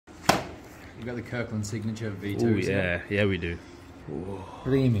We've got the Kirkland signature V2. Oh yeah, yeah we do.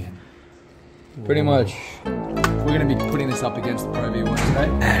 Premium. Pretty much, we're going to be putting this up against the Pro-V1 today.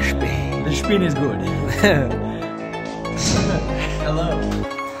 Ashby. The spin is good. Hello.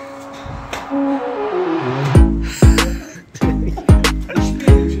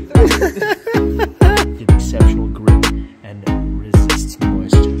 Exceptional grip and resists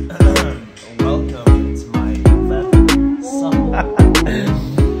moisture. Welcome to my summer.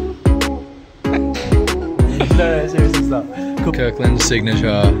 No, seriously, stop. Kirkland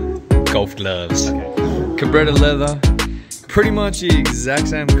signature golf gloves. Okay. Cabretta leather. Pretty much the exact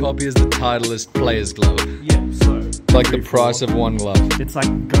same copy as the Titleist player's glove. Yeah, so Like the price of one glove. it's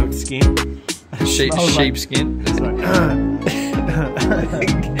like goat skin. Sheepskin.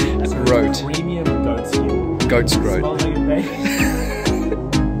 It's Throat. Premium goat skin. Goat's throat. Smells like a baby.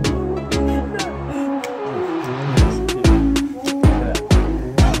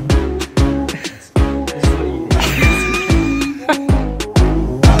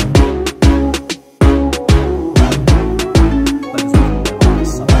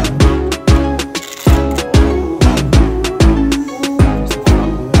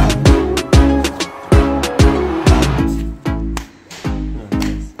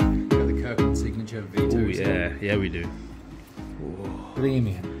 Yeah, we do.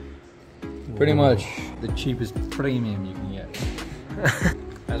 Premium. Pretty much the cheapest premium you can get.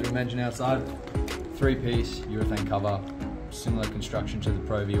 As we mentioned outside, 3-piece urethane cover, similar construction to the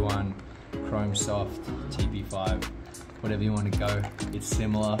Pro-V1, chrome soft, TP5, whatever you want to go. It's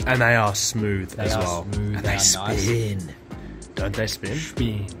similar. And they are smooth as well. Smooth, and they spin. Nice. Don't they spin?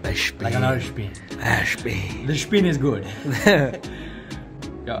 Spin. They spin. Like I know spin. Spin. The spin is good.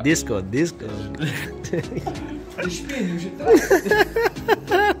 This good. The spin, you should try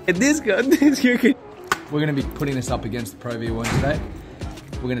it. This good. We're going to be putting this up against the Pro-V1 today.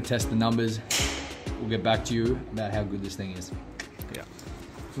 We're going to test the numbers. We'll get back to you about how good this thing is. Yeah.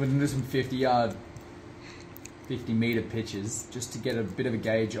 So we're going to do some 50-yard, 50-meter pitches just to get a bit of a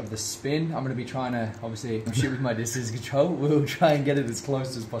gauge of the spin. I'm going to be trying to, obviously, shoot with my distance control. We'll try and get it as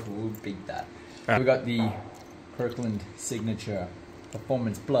close as possible. We'll beat that. We've got the Kirkland Signature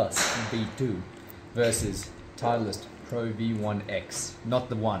Performance Plus V2 versus Titleist Pro-V1X. Not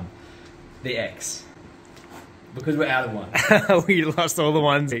the one, the X. Because we're out of one. We lost all the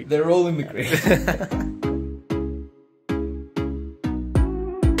ones. They're all in the green.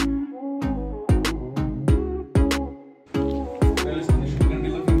 We're going to be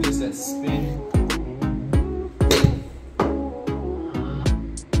looking at this at spin.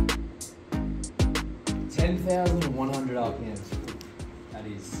 $10,100 RPMs. That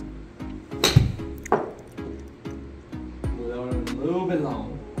is a little bit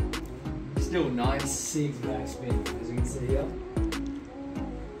long. Still 9.6 backspin, as you can see here.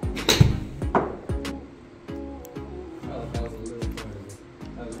 That was a little close.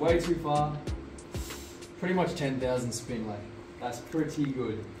 That was way too far. Pretty much 10,000 spin length. That's pretty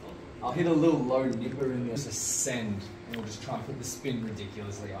good. I'll hit a little low nipper in there, just send, and we'll just try and put the spin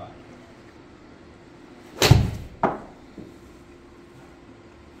ridiculously high.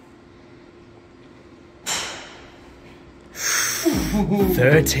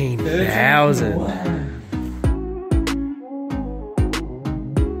 $13,000.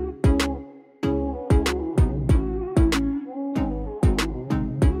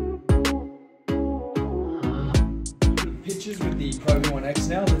 Pitches with the Pro-V1X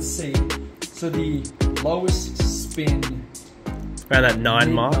now. Let's see. So the lowest spin Around that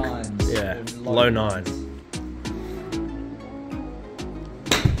 9 mark. Nines, Yeah, low 9s.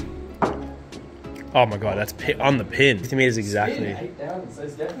 Oh my god, that's on the pin. 50 meters exactly. 8,000, so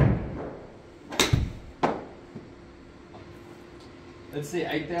it's definitely. Let's see,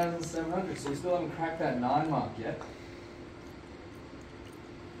 8,700. So we still haven't cracked that 9 mark yet.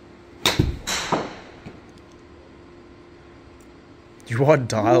 You are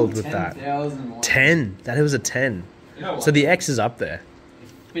dialed with 10,000. that. 10. That was a 10. You know what? So the X is up there. It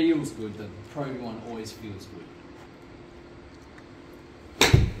feels good. The Pro-V1 always feels good.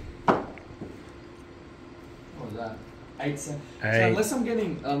 What was that? 8 seconds. So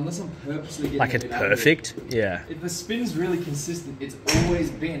unless I'm purposely getting Like a it's bit out of perfect. it, Yeah. if the spin's really consistent, it's always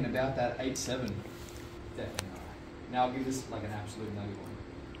been about that 8.7. Definitely. Now I'll give this like an absolute no one.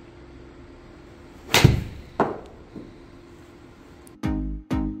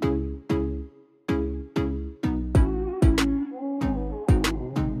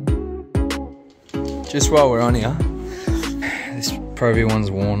 Just while we're on here, this Pro-V1's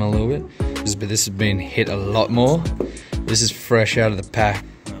worn a little bit, but this has been hit a lot more. This is fresh out of the pack.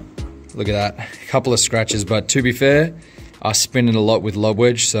 Look at that, a couple of scratches, but to be fair, I spin it a lot with lob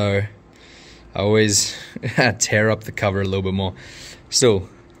wedge, so I always tear up the cover a little bit more. Still,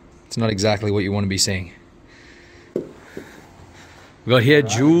 it's not exactly what you want to be seeing. We got here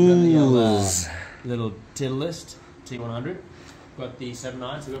Jules. Little Titleist T100. Got the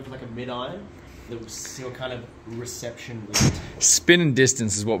 7.9, so we got for like a mid-iron. Little seal kind of reception weight. Spin and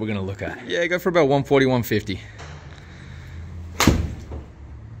distance is what we're going to look at. Yeah, go for about 140, 150.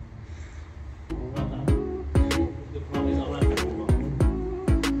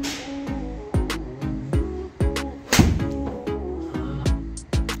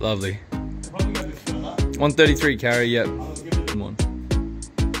 Lovely. 133 carry, yep. Come on.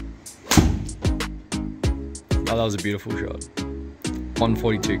 Oh, that was a beautiful shot.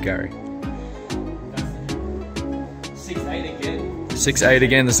 142 carry. 6.8 again. 6.8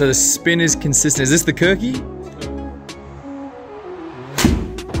 again, so the spin is consistent. Is this the Kirky?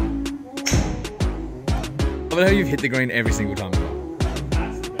 I love how you've hit the green every single time. That's the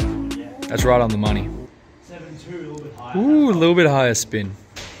best one, yeah. That's right on the money. 7.2, a little bit higher. Ooh, a little bit higher spin.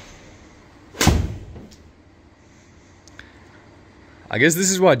 I guess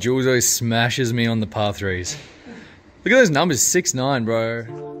this is why Jules always smashes me on the par threes. Look at those numbers, 6'9", bro.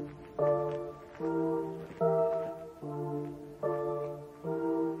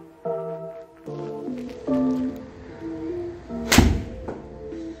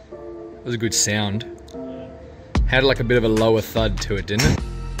 That was a good sound. Had like a bit of a lower thud to it, didn't it?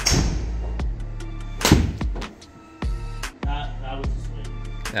 That was a swing.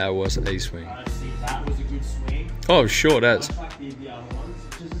 That was a swing. I see, that was a good swing. Oh, sure, that's. Much like the other ones.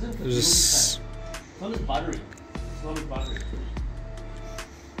 It just isn't It was it's not as buttery. It's not as buttery.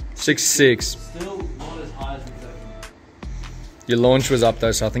 6'6". Still not as high as exactly. Your launch was up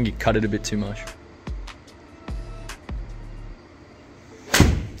though, so I think you cut it a bit too much.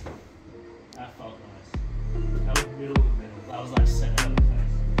 That felt nice. That was middle of the middle. That was like 7 out of the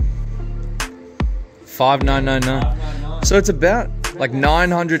face. 5999. 599. So it's about like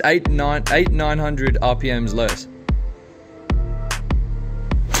 900, 900 RPMs less.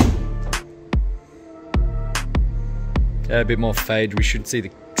 Yeah, a bit more fade. We should see the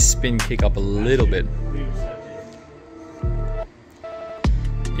spin kick up a little bit.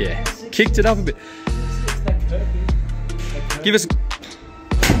 Yeah, kicked it up a bit. Give us.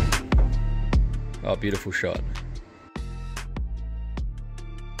 Oh, beautiful shot.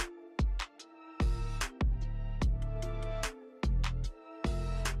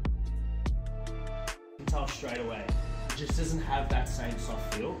 You can tell straight away. It just doesn't have that same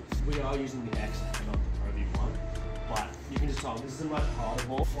soft feel. We are using the X and not the Pro-V1. But you can just tell this is a much harder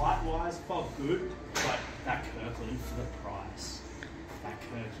ball. Flight-wise, felt good, but that Kirkland for the price, that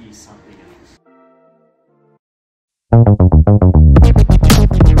Kirky is something else.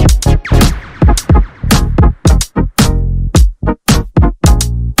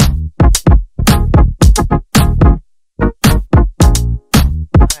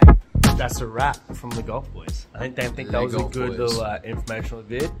 That's a wrap from the GolfBoys. I think that was a good little informational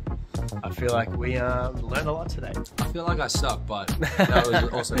vid. I feel like we learned a lot today. I feel like I suck, but that was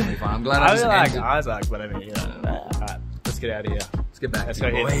also really fun. I'm glad I just ended. I suck, but I mean, you know. Alright, let's get out of here. Let's get back Let's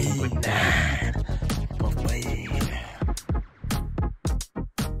to go hit.